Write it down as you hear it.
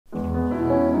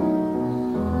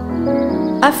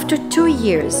After 2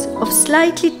 years of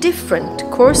slightly different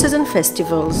courses and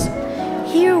festivals,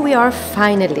 here we are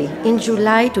finally in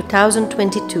July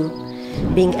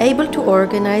 2022, being able to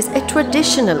organize a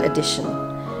traditional edition,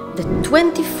 the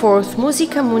 24th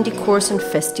Musica Mundi course and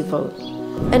festival.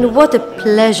 And what a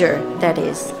pleasure that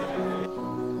is!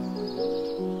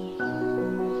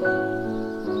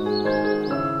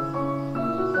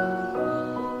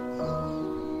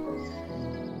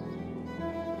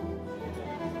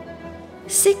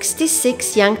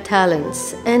 "66 young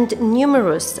talents and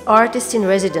numerous artists in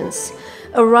residence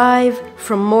arrive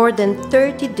from more than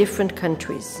 30 different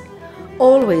countries.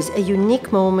 Always a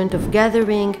unique moment of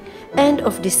gathering and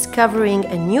of discovering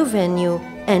a new venue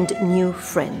and new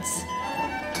friends."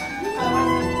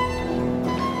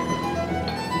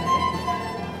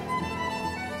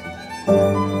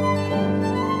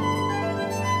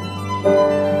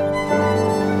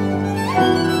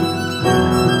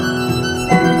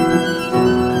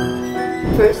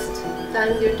 First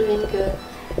time you're doing the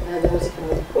Musica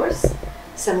Mundi course.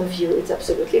 Some of you, it's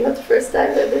absolutely not the first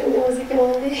time they're doing the Musica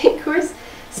Mundi course.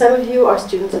 Some of you are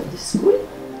students of the school.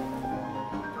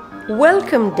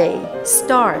 Welcome Day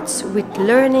starts with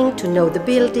learning to know the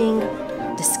building,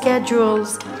 the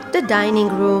schedules, the dining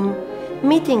room,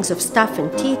 meetings of staff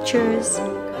and teachers,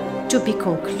 to be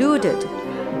concluded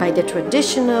by the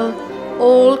traditional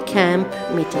all-camp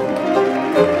meeting.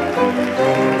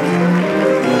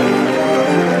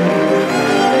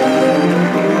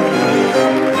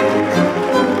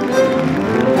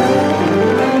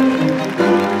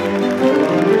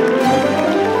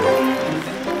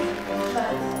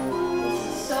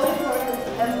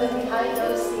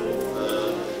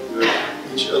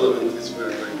 Each element is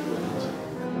very, very important.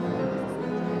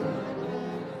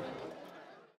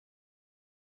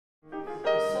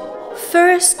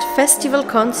 First Festival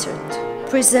Concert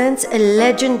presents a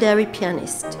legendary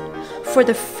pianist for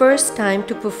the first time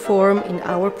to perform in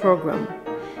our program,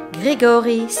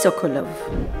 Grigory Sokolov.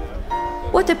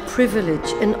 What a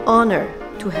privilege and honor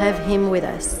to have him with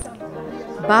us.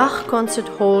 Bach Concert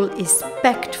Hall is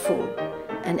packed full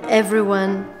and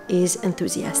everyone is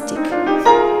enthusiastic.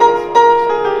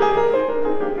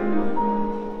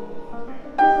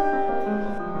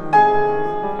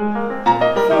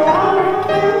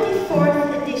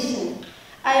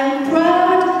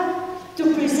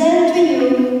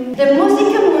 The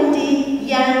Musica Mundi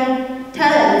Young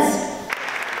Talents.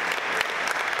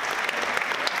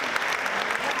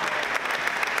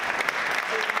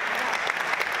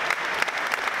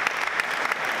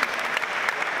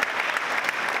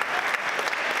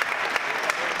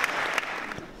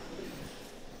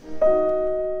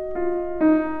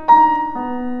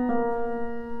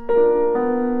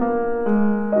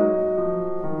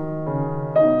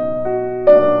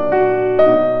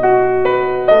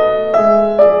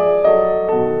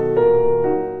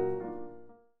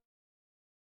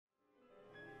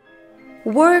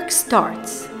 Work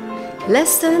starts.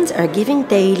 Lessons are given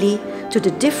daily to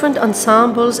the different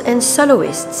ensembles and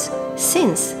soloists,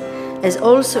 since, as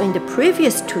also in the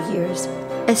previous 2 years,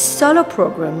 a solo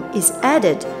program is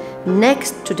added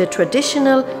next to the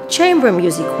traditional chamber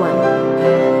music one.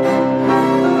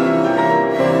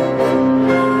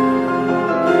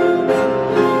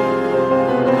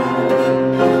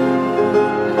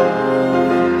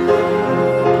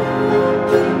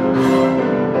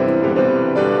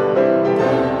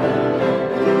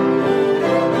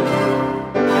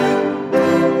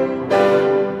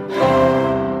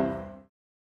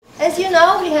 As you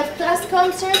know, we have class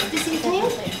concerts this evening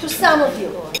to some of you.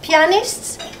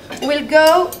 Pianists will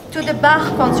go to the Bach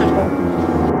Concert Hall.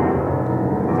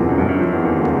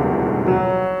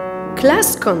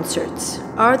 Class concerts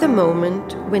are the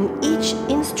moment when each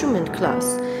instrument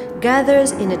class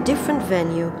gathers in a different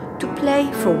venue to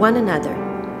play for one another.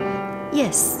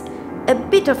 Yes, a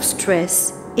bit of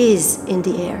stress is in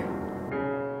the air.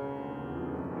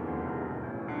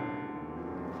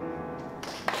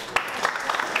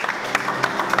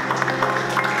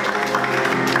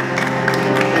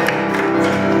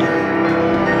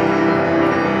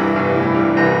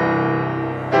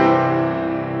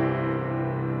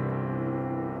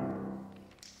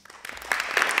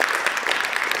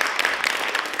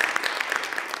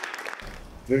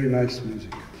 Very nice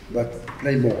music, but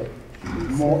play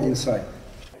more inside.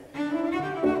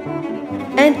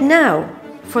 And now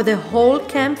for the whole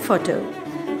camp photo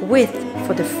with,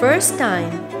 for the first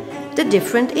time, the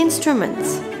different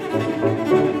instruments.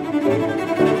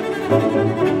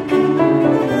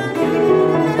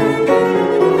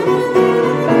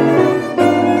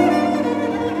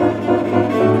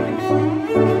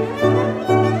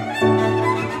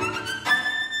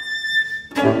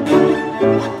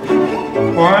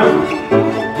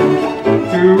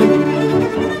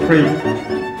 free.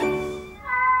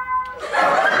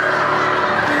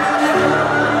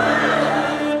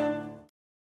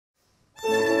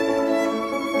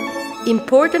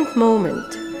 Important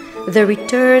moment, the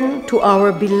return to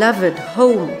our beloved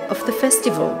home of the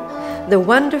festival, the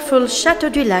wonderful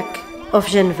Château du Lac of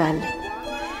Genval.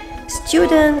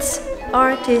 Students,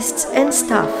 artists and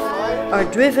staff are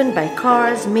driven by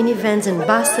cars, minivans and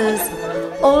buses,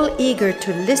 all eager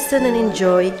to listen and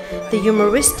enjoy the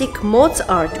humoristic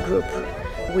Mozart group,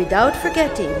 without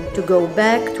forgetting to go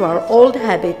back to our old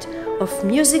habit of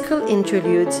musical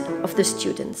interludes of the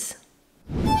students.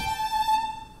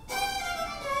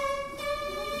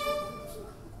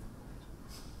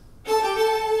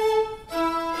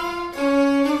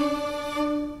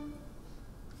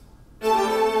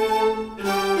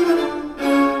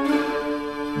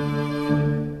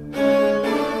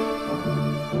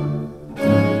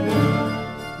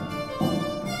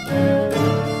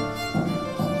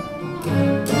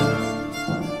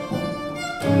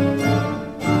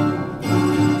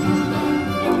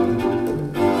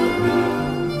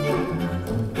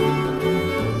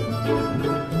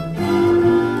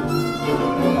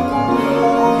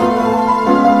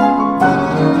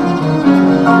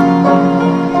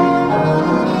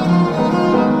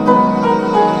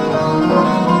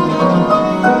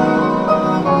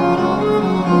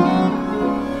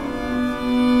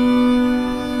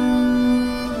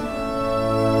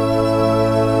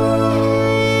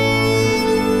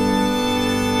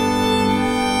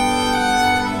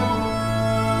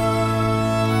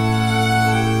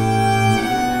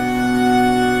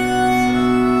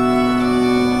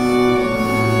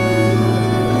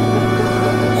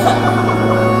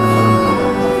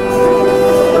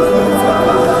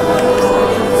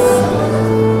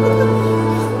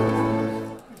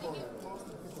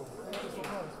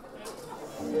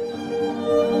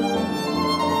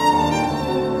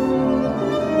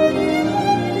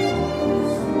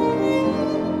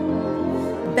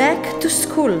 Back to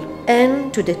school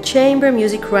and to the chamber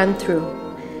music run-through,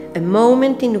 a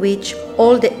moment in which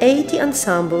all the 80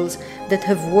 ensembles that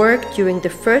have worked during the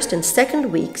first and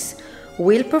second weeks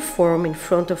will perform in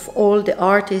front of all the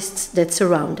artists that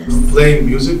surround us. Playing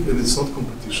music, and it's not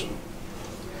competition.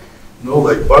 No,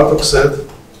 like Bartok said,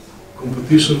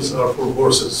 competitions are for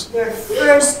horses. Their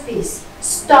first piece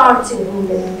starts in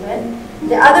Ungarn,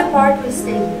 the other part will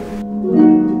stay here.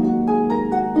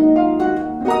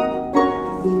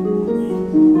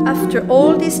 After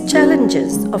all these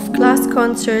challenges of class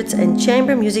concerts and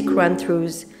chamber music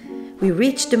run-throughs, we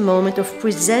reach the moment of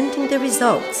presenting the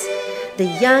results, the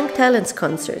Young Talents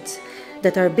concerts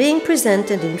that are being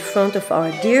presented in front of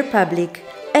our dear public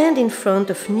and in front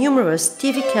of numerous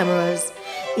TV cameras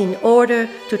in order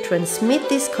to transmit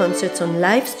these concerts on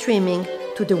live streaming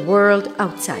to the world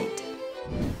outside.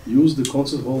 Use the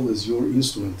concert hall as your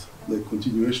instrument, like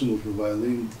continuation of your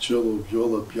violin, cello,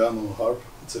 viola, piano, harp,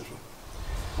 etc.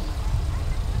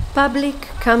 Public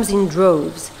comes in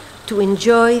droves to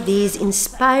enjoy these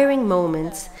inspiring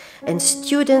moments, and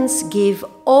students give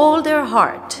all their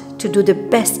heart to do the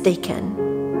best they can.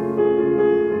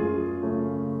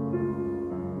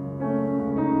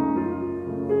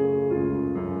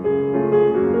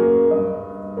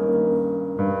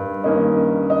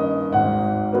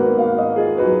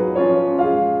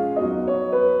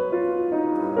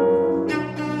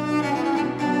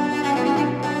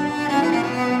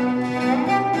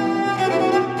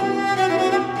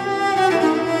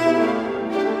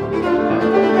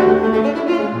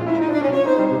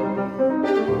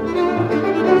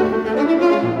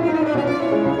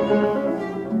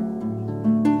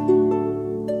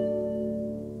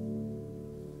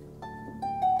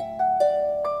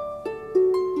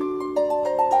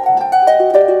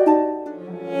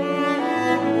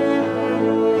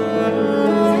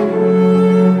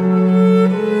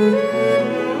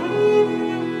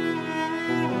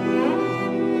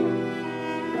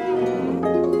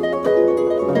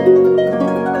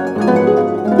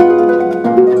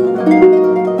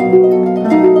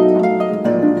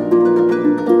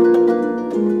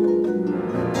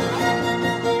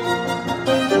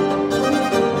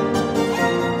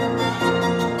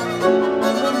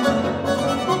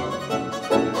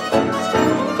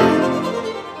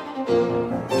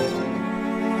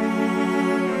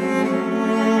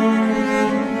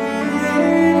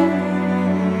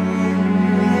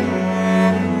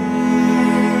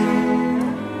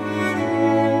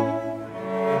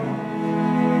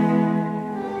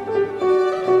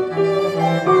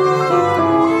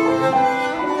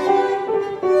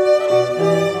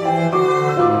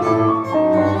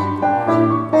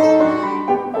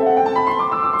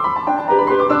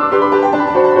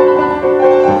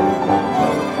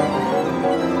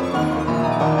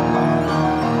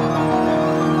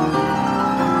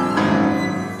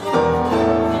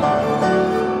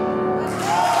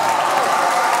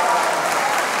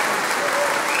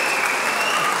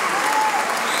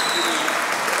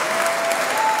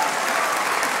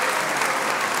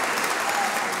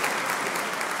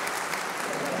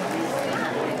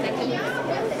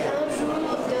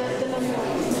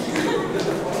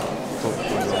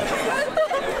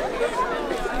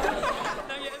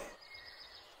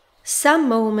 Some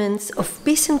moments of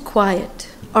peace and quiet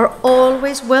are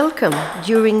always welcome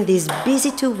during these busy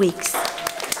 2 weeks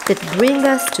that bring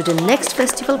us to the next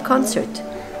festival concert,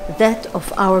 that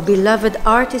of our beloved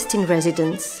artist in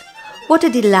residence. What a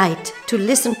delight to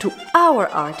listen to our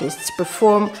artists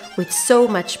perform with so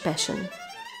much passion.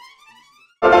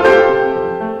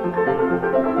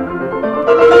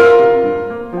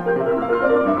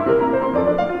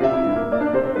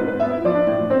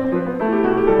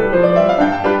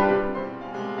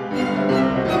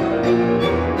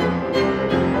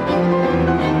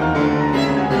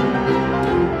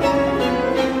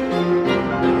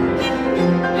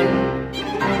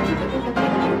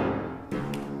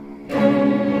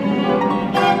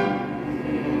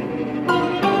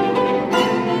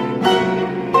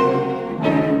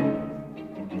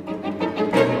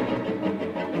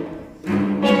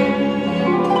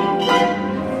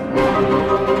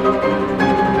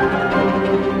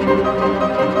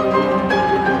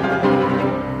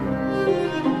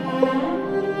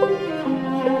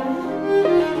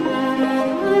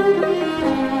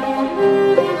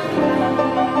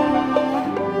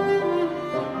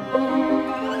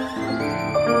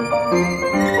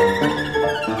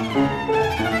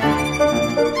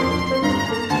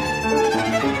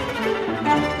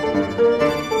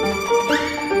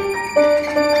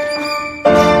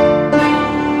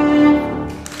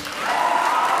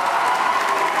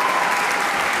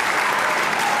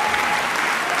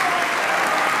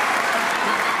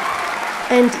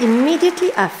 And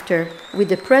immediately after, with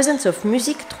the presence of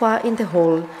Musique 3 in the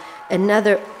hall,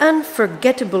 another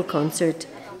unforgettable concert,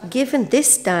 given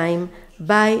this time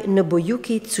by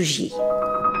Nobuyuki Tsuji.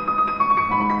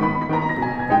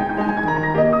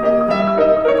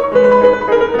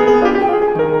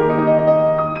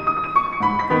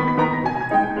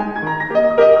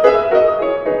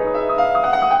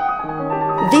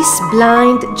 This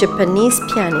blind Japanese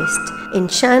pianist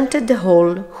enchanted the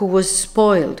hall, who was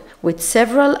spoiled with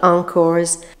several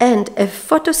encores and a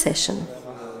photo session.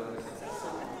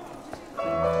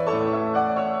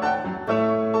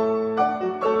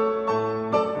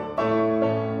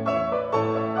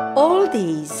 All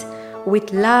these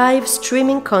with live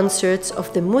streaming concerts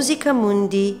of the Musica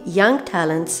Mundi young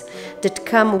talents that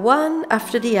come one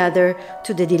after the other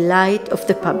to the delight of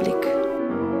the public.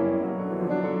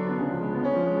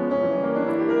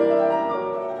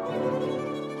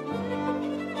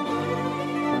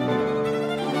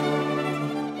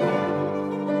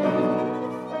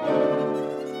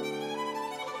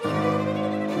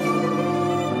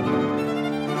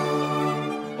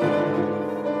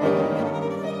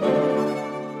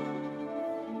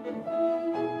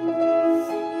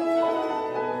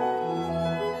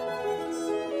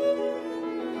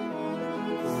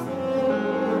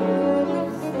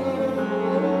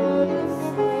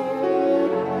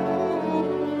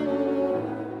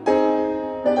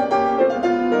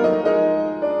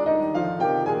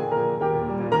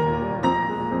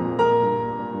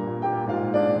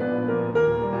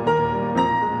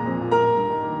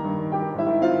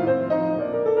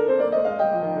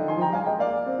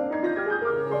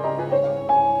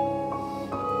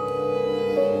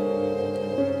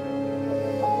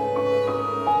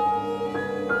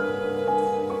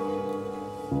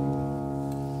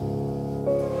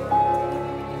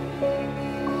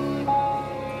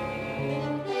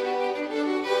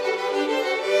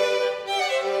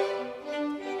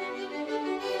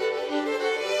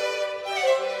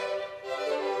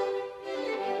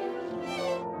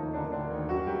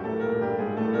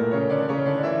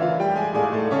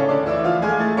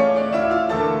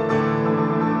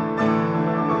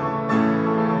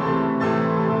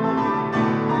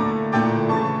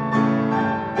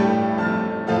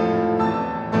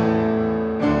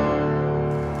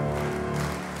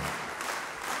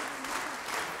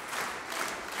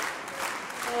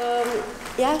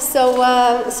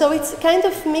 So it's kind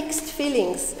of mixed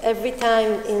feelings every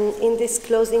time in this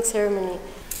closing ceremony.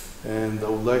 And I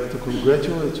would like to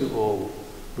congratulate you all,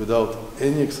 without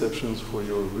any exceptions, for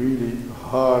your really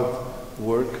hard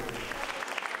work.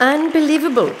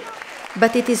 Unbelievable!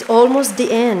 But it is almost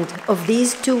the end of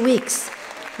these 2 weeks,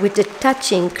 with the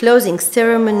touching closing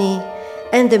ceremony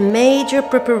and the major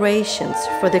preparations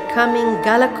for the coming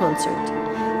gala concert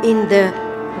in the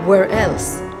where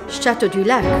else? Château du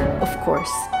Lac, of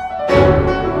course.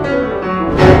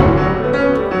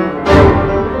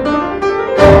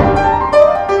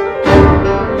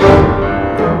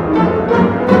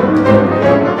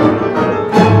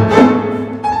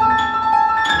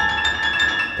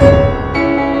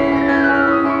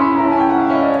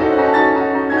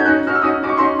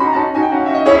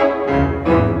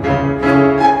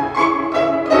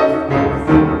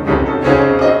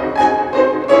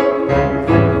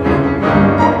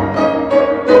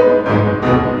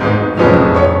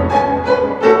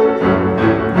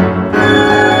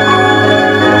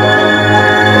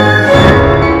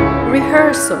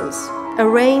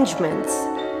 arrangements,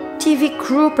 TV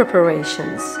crew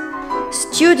preparations,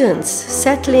 students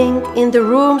settling in the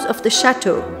rooms of the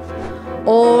chateau,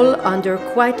 all under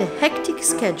quite a hectic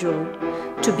schedule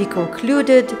to be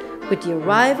concluded with the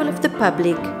arrival of the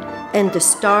public and the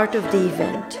start of the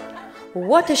event.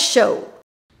 What a show!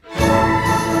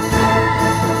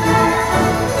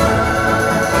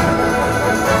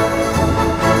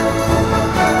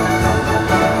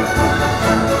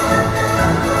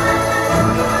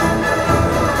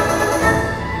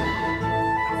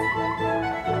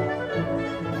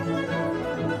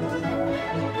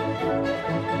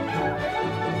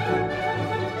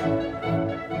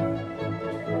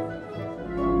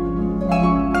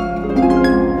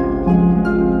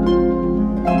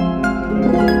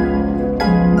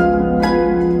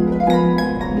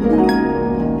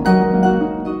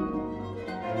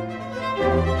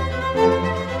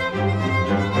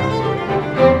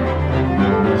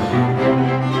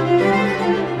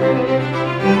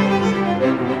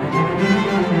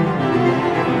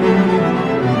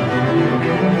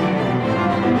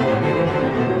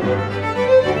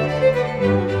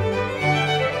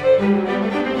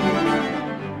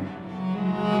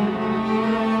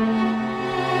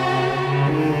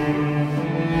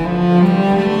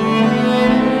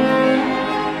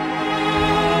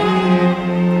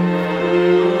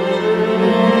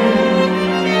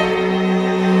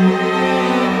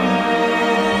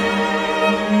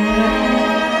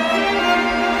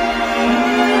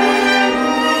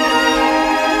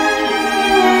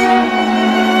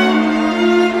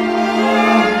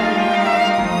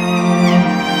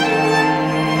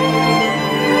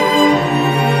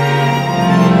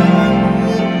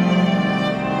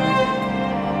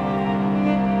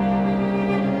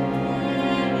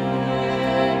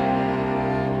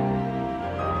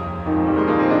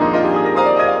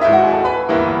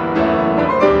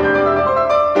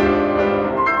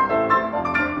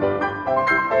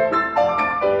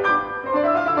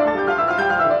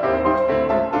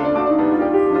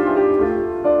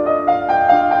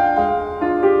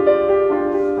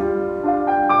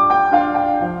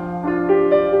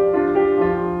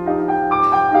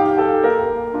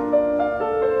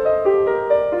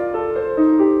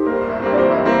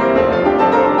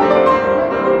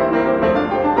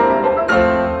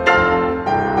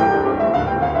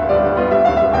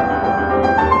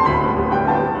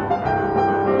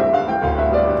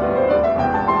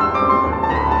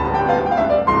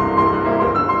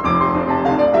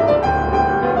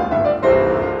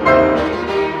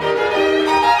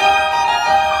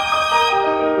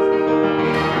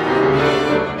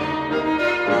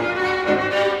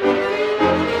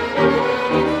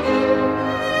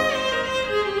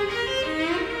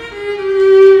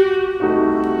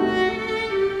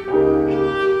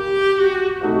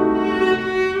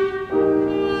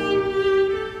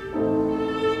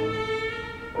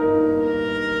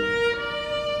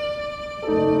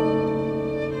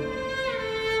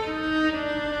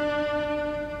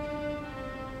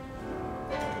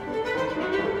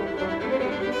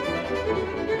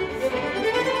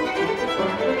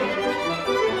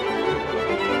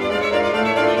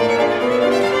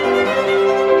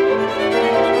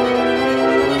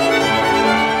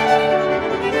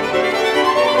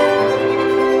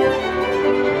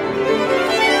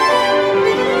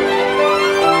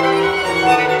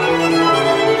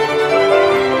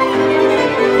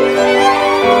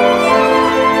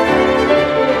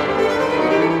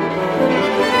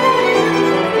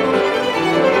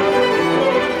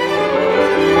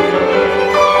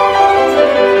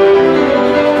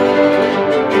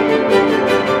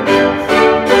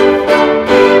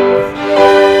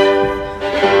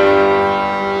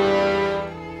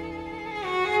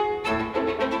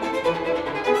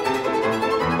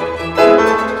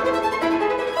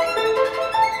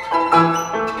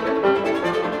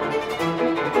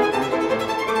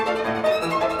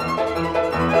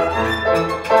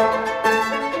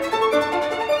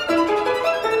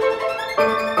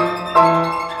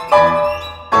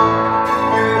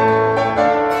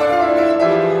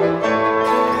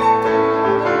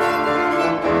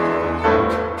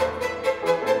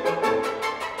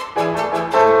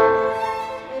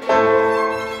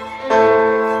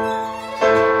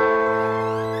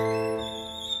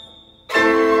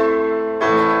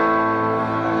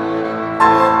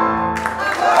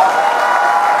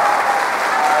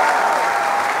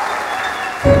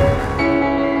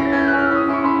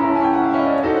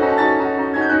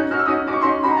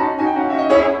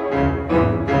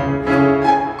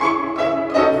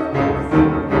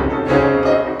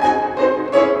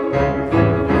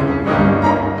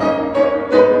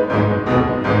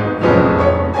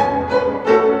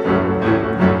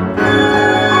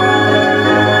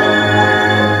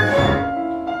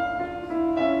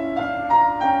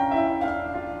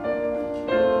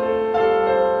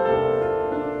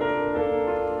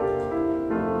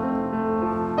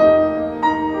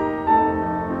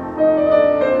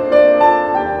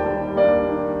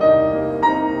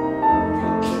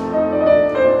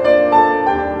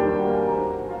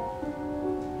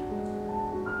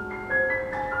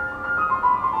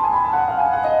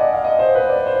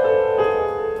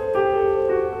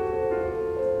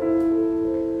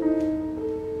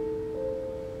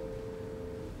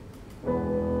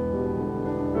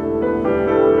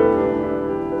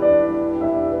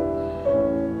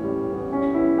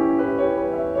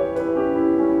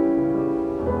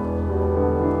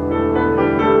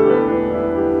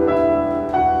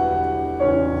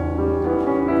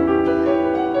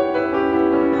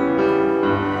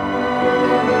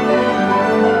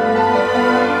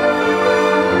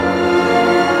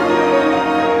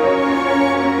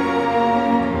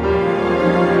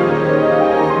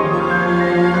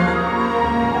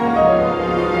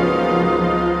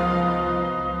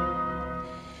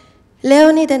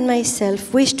 Leonid and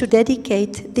myself wish to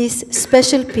dedicate this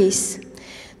special piece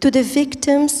to the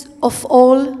victims of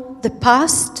all the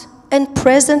past and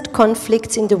present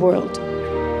conflicts in the world.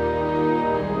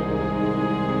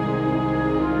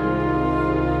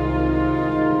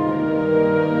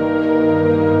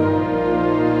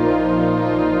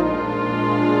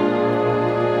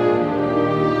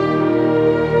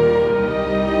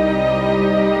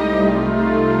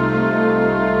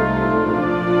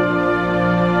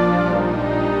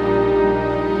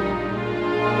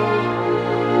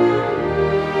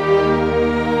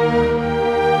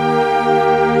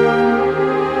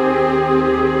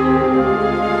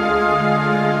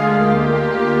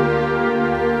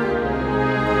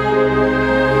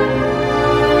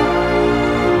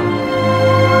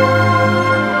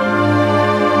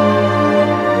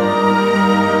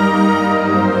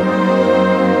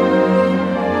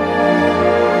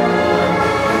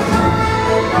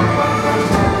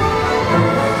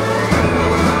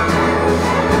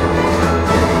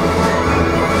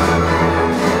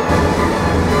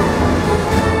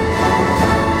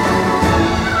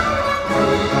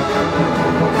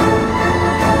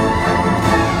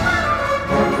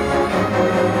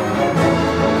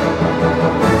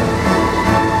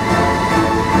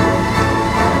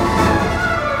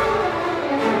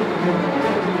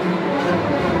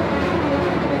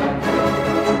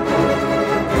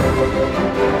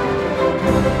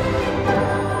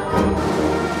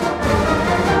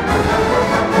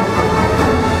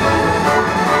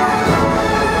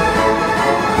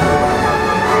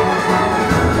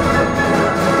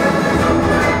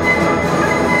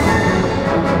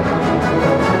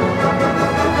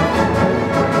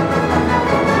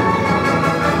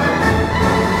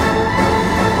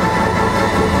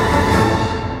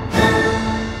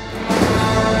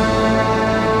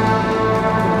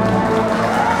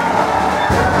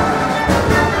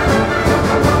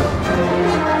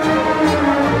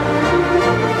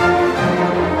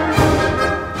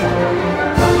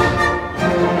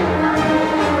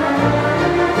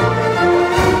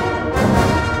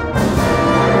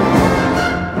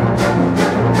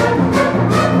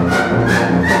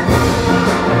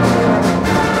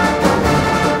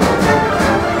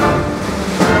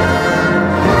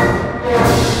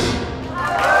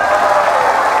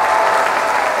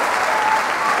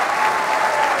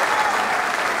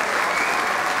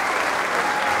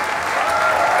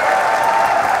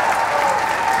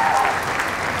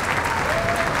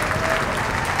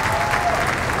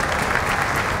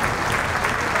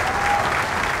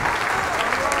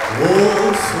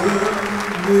 Oh,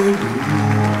 Saint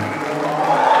Mary.